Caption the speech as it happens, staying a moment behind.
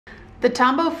The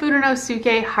Tombow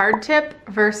Fudenosuke hard tip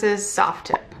versus soft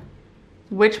tip.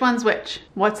 Which one's which?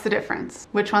 What's the difference?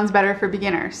 Which one's better for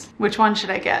beginners? Which one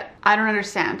should I get? I don't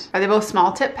understand. Are they both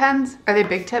small tip pens? Are they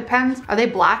big tip pens? Are they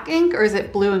black ink or is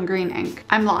it blue and green ink?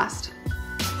 I'm lost.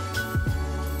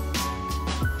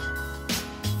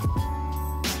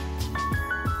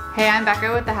 Hey, I'm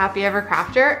Becca with the Happy Ever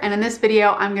Crafter, and in this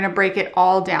video, I'm gonna break it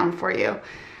all down for you.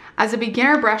 As a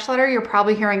beginner brush letter, you're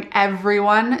probably hearing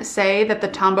everyone say that the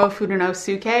Tombow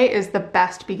Fudenosuke is the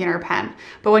best beginner pen.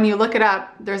 But when you look it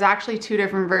up, there's actually two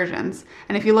different versions.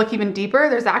 And if you look even deeper,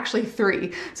 there's actually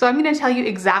three. So I'm gonna tell you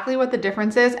exactly what the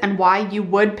difference is and why you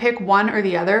would pick one or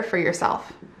the other for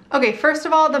yourself. Okay, first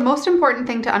of all, the most important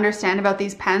thing to understand about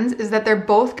these pens is that they're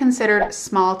both considered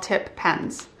small tip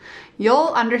pens. You'll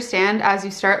understand as you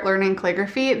start learning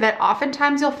calligraphy that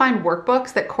oftentimes you'll find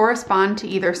workbooks that correspond to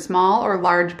either small or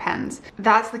large pens.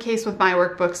 That's the case with my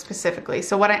workbook specifically.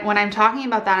 So when I'm talking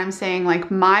about that, I'm saying like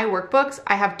my workbooks,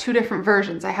 I have two different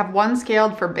versions. I have one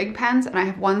scaled for big pens and I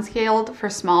have one scaled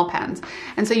for small pens.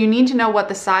 And so you need to know what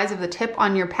the size of the tip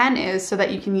on your pen is so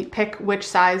that you can pick which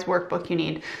size workbook you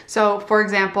need. So for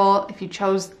example, if you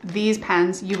chose these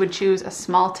pens, you would choose a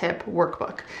small tip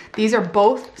workbook. These are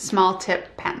both small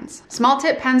tip pens. Small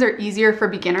tip pens are easier for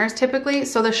beginners typically,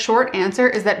 so the short answer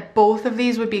is that both of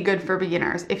these would be good for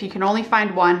beginners. If you can only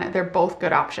find one, they're both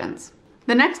good options.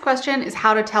 The next question is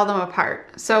how to tell them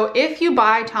apart. So if you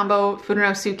buy Tombow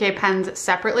Fudenosuke pens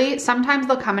separately, sometimes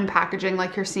they'll come in packaging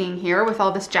like you're seeing here with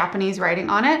all this Japanese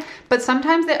writing on it, but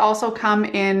sometimes they also come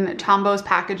in Tombow's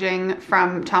packaging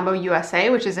from Tombow USA,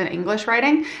 which is in English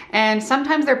writing, and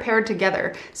sometimes they're paired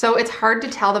together. So it's hard to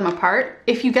tell them apart.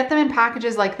 If you get them in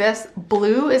packages like this,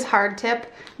 blue is hard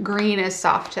tip, green is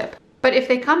soft tip. But if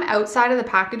they come outside of the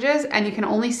packages and you can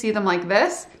only see them like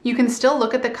this, you can still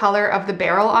look at the color of the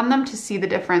barrel on them to see the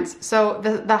difference. So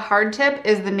the hard tip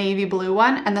is the navy blue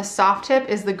one and the soft tip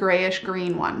is the grayish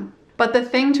green one. But the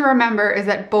thing to remember is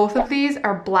that both of these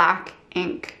are black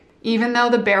ink. Even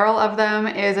though the barrel of them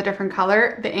is a different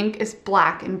color, the ink is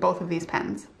black in both of these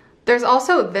pens. There's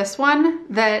also this one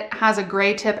that has a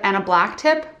gray tip and a black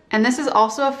tip. And this is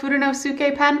also a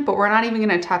Fudenosuke pen, but we're not even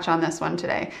gonna touch on this one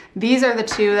today. These are the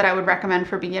two that I would recommend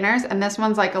for beginners, and this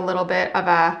one's like a little bit of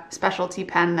a specialty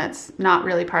pen that's not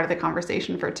really part of the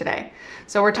conversation for today.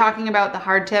 So we're talking about the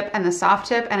hard tip and the soft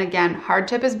tip, and again, hard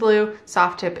tip is blue,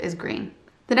 soft tip is green.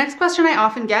 The next question I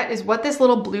often get is what this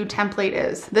little blue template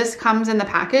is. This comes in the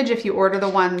package if you order the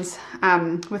ones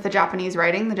with the Japanese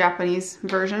writing, the Japanese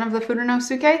version of the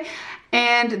Fudenosuke.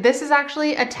 And this is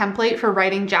actually a template for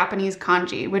writing Japanese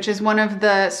kanji, which is one of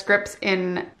the scripts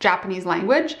in Japanese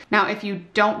language. Now, if you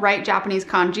don't write Japanese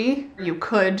kanji, you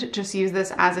could just use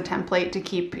this as a template to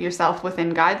keep yourself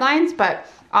within guidelines, but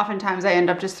oftentimes I end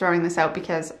up just throwing this out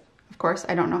because, of course,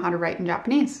 I don't know how to write in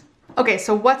Japanese. Okay,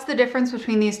 so what's the difference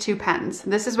between these two pens?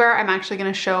 This is where I'm actually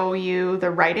gonna show you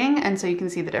the writing and so you can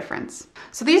see the difference.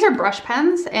 So these are brush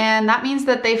pens and that means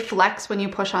that they flex when you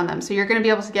push on them. So you're gonna be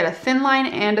able to get a thin line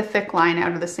and a thick line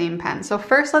out of the same pen. So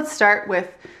first let's start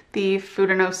with the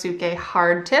Fudenosuke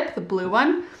hard tip, the blue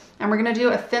one. And we're gonna do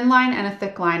a thin line and a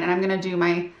thick line. And I'm gonna do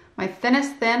my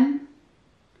thinnest thin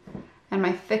and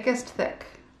my thickest thick.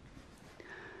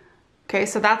 Okay,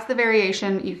 so that's the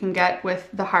variation you can get with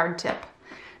the hard tip.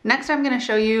 Next, I'm going to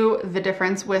show you the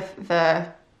difference with the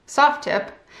soft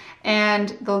tip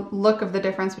and the look of the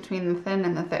difference between the thin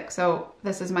and the thick. So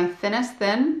this is my thinnest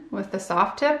thin with the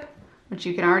soft tip, which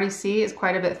you can already see is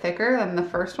quite a bit thicker than the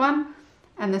first one.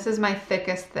 And this is my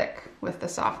thickest thick with the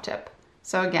soft tip.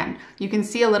 So again, you can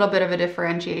see a little bit of a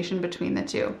differentiation between the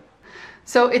two.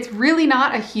 So it's really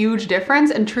not a huge difference,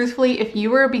 and truthfully, if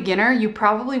you were a beginner, you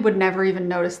probably would never even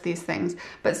notice these things,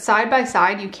 but side by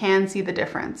side, you can see the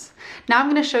difference. Now I'm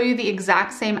gonna show you the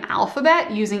exact same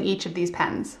alphabet using each of these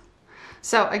pens.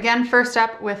 So again, first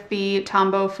up with the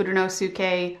Tombow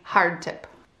Fudenosuke hard tip.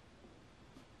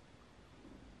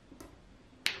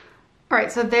 All right,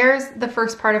 so there's the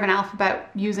first part of an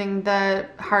alphabet using the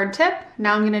hard tip.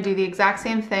 Now I'm gonna do the exact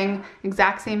same thing,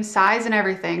 exact same size and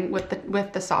everything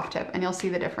with the soft tip, and you'll see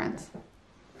the difference.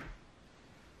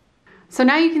 So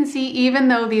now you can see, even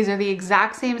though these are the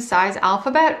exact same size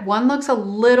alphabet, one looks a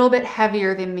little bit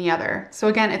heavier than the other. So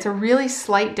again, it's a really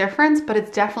slight difference, but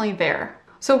it's definitely there.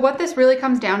 So what this really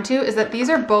comes down to is that these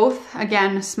are both,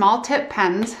 again, small tip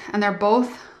pens, and they're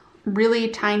both really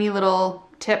tiny little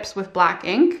tips with black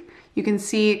ink. You can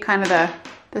see kind of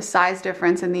the size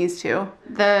difference in these two.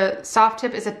 The soft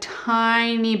tip is a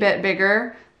tiny bit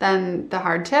bigger than the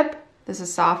hard tip. This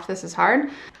is soft, this is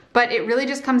hard. But it really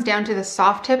just comes down to the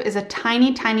soft tip is a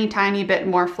tiny, tiny, tiny bit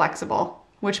more flexible,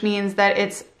 which means that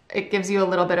it gives you a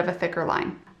little bit of a thicker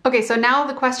line. Okay, so now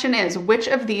the question is, which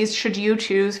of these should you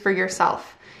choose for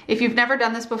yourself? If you've never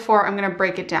done this before, I'm gonna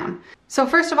break it down. So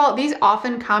first of all, these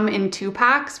often come in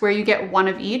 2-packs where you get one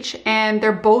of each, and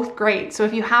they're both great. So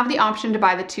if you have the option to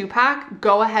buy the 2-pack,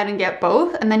 go ahead and get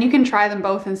both, and then you can try them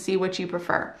both and see which you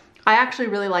prefer. I actually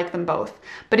really like them both.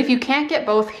 But if you can't get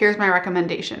both, here's my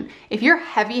recommendation. If you're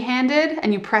heavy-handed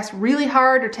and you press really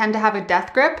hard or tend to have a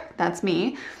death grip, that's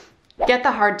me, get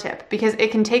the hard tip because it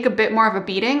can take a bit more of a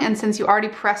beating, and since you already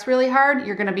press really hard,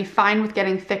 you're gonna be fine with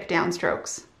getting thick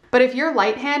downstrokes. But if you're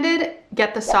light-handed,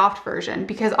 get the soft version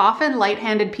because often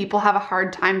light-handed people have a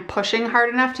hard time pushing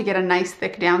hard enough to get a nice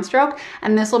thick downstroke,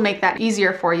 and this will make that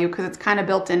easier for you because it's kind of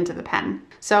built into the pen.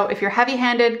 So if you're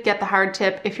heavy-handed, get the hard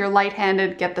tip. If you're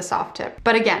light-handed, get the soft tip.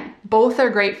 But again, both are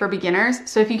great for beginners,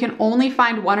 so if you can only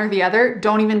find one or the other,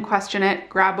 don't even question it,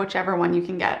 grab whichever one you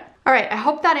can get. All right, I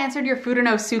hope that answered your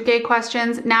Fudenosuke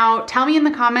questions. Now, tell me in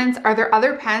the comments, are there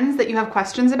other pens that you have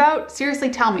questions about? Seriously,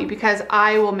 tell me, because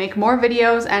I will make more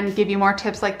videos and give you more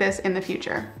tips like this in the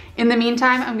future. In the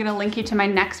meantime, I'm gonna link you to my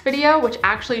next video, which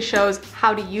actually shows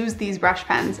how to use these brush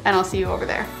pens, and I'll see you over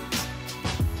there.